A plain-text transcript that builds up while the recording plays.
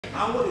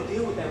I don't want to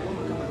deal with that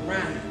woman coming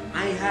around here.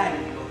 I ain't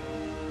hiding it,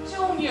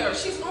 Junior,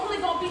 she's only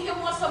gonna be here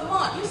once a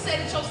month. You said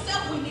it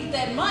yourself, we need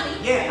that money.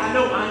 Yeah, I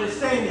know, I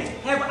understand that.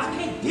 However, I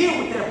can't deal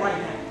with that right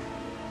now.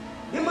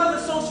 Them other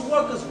social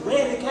workers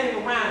rarely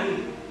came around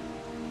here.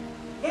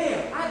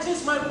 Yeah, I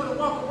just might want to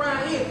walk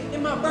around here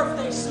in my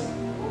birthday suit.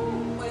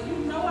 Ooh, well, you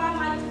know I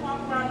like to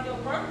walk around in your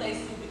birthday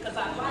suit because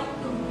I like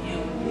you.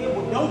 Yeah,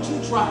 well, don't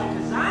you try it,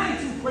 because I ain't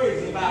too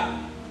crazy about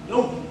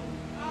no.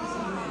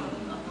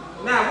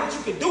 Now, what you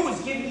can do is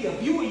give me a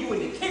view of you in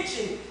the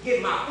kitchen,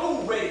 get my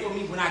food ready for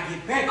me when I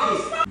get back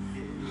here.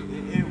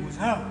 It was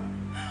her.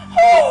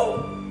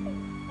 Who?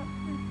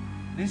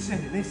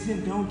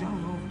 Listen, don't.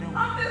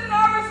 I'm just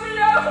nervous,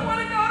 Junior. I don't want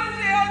to go to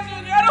jail,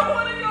 Junior. I don't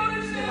want to go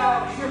to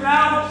jail. Chill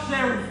out,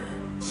 Sharon.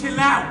 Chill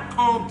out.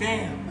 Calm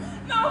down.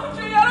 No,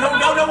 Junior, I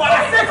don't want to. No, I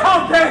said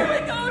calm down. What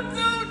we gonna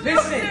do, Junior?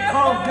 Listen,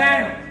 calm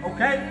down,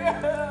 okay?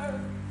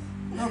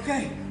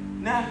 Okay.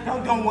 Now,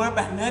 don't worry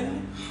about nothing.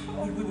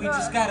 We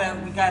just gotta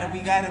gather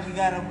everything.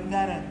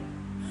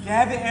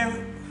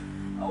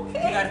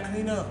 Okay. We gotta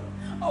clean up.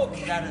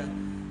 Okay. We gotta.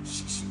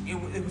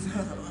 It was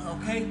her,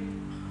 okay?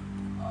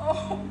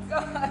 Oh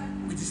God.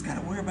 We just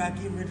gotta worry about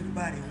getting rid of the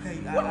body, okay?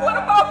 What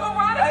about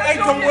Veronica? Hey,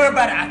 don't worry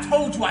about it. I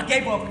told you I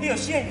gave her a pill.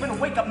 She ain't gonna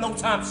wake up no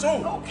time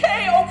soon.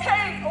 Okay.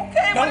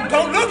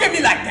 Don't look at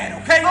me like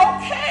that, okay?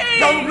 Okay.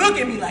 Don't look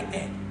at me like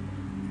that.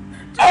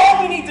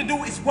 All we need to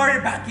do is worry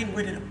about getting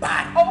rid of the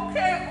body.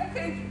 Okay.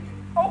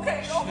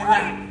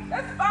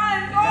 That's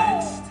fine. Go.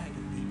 Let's take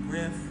a deep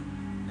breath.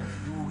 Let's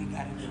do what we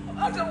gotta do.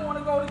 I just want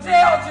to go to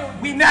jail,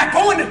 Junior. We not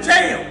going to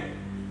jail.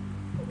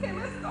 Okay,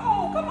 let's go.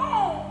 Come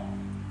on.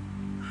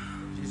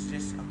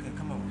 Just okay.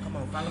 Come on.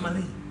 Follow my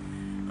lead.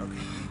 Okay.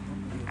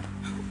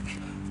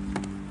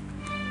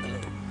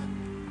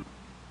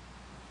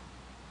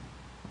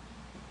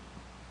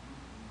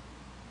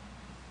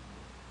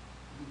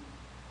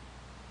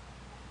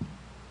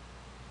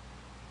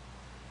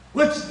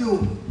 What you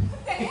doing?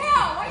 What the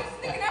hell? Why are you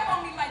sneaking up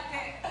on me like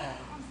that?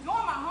 I'm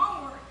doing my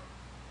homework.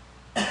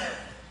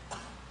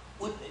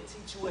 What they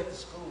teach you at the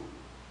school?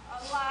 A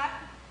lot.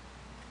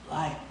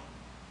 Like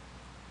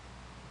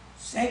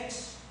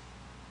sex,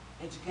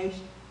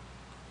 education.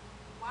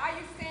 Why are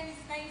you saying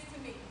these things to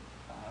me?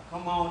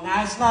 Come on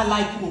now, it's not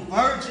like you a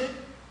virgin.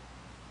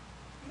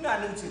 You're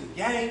not new to the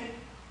game.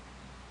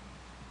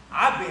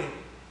 I bet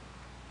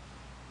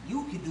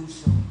you can do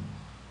some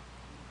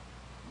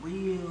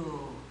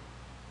real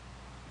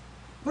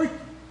freaky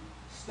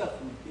stuff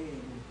in the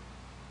bedroom.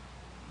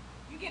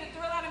 You get a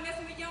thrill out of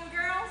messing with young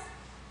girls?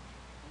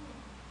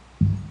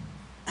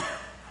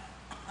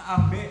 I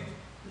bet.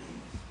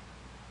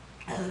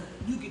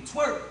 You can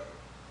twerk.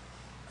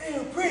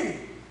 Damn pretty.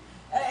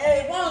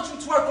 Hey, why don't you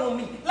twerk on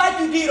me like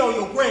you did on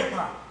your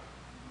grandpa?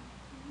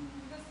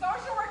 The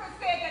social worker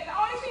said that the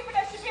only people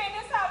that should be in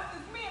this house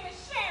is me and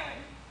Miss Sharon.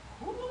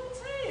 Who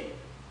said?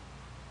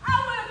 I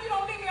will if you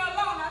don't leave me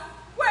alone. I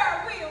swear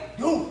I will.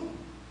 Dude.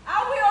 I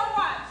will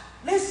watch.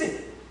 Listen,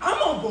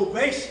 I'm on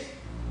probation.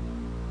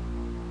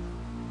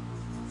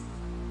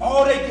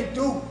 All they can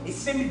do is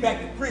send me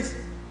back to prison.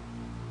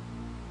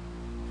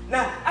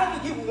 Now, I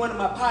can get with one of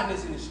my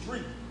partners in the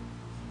street,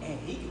 and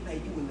he can pay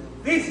you a little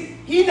visit.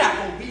 He not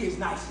gonna be as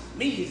nice as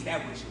me. Is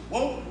that what you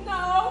want?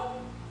 No.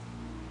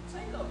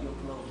 Take off your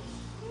clothes.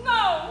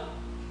 No.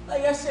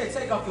 Like I said,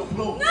 take off your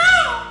clothes.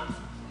 No.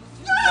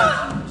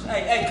 No.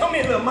 Hey, come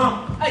here, little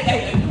mama.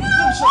 Hey, No.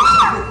 let me show you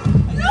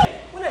something. No. Hey,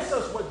 when that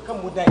social worker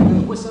come with that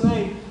girl, what's her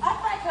name? I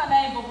think her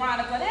name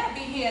Veronica. They'll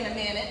be here in a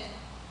minute.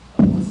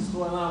 What's the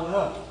storyline with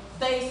her?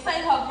 They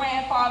say her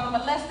grandfather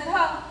molested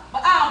her,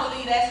 but I don't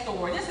believe that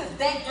story. This is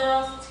that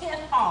girl's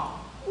 10th home.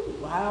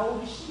 Ooh, how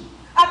old is she?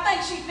 I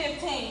think she's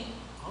 15.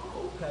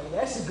 Oh, okay,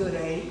 that's a good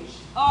age.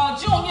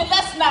 Junior,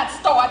 let's not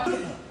start.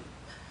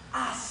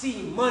 I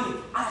see money.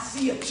 I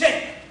see a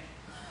check.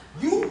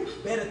 You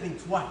better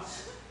think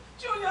twice.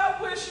 Junior, I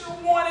wish you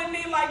wanted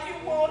me like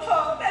you want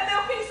her. That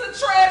little piece of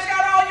trash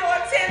got all your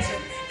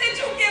attention. Did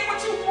you get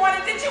what you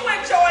wanted? Did you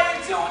enjoy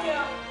it,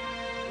 Junior?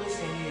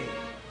 Listen here,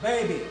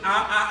 baby.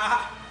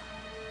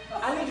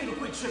 I need you to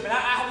quit tripping.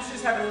 I was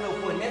just having a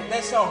little fun.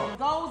 That's all.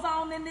 Goes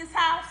on in this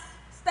house,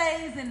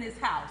 stays in this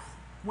house.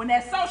 When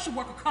that social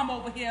worker come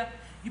over here,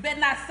 you better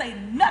not say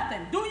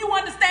nothing. Do you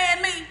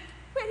understand me?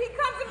 But he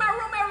comes in my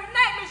room every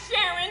night, Miss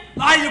Sharon.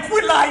 Lying,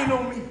 quit lying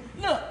on me.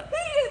 Look,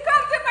 he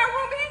comes in my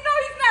room and he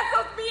knows he's not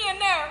supposed to be in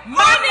there.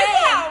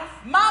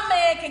 My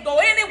man can go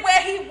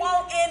anywhere he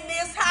want in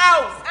this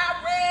house. I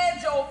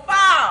read your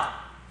file.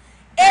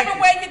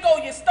 Everywhere you go,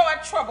 you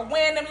start trouble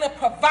wearing them little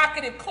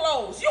provocative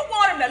clothes. You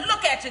want him to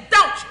look at you,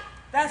 don't you?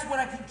 That's what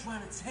I keep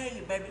trying to tell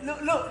you, baby.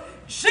 Look,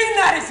 she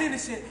not as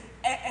innocent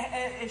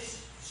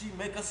as she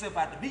make herself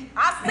out to be.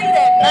 I see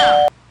that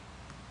now.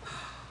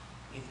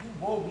 If you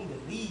want me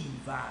to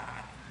leave,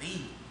 I can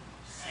leave.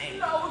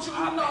 No,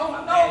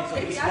 no,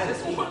 baby. I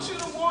just want you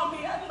to want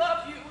me. I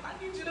love you.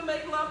 I need you to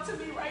make love to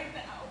me right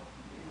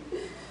now.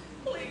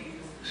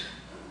 Please.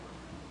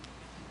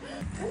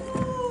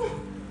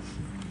 Ooh.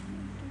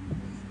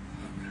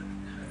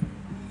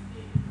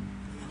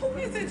 Who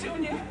is it,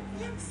 Junior?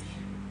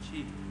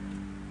 She.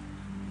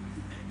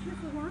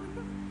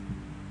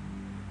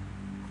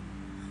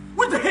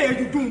 What the hell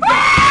you doing?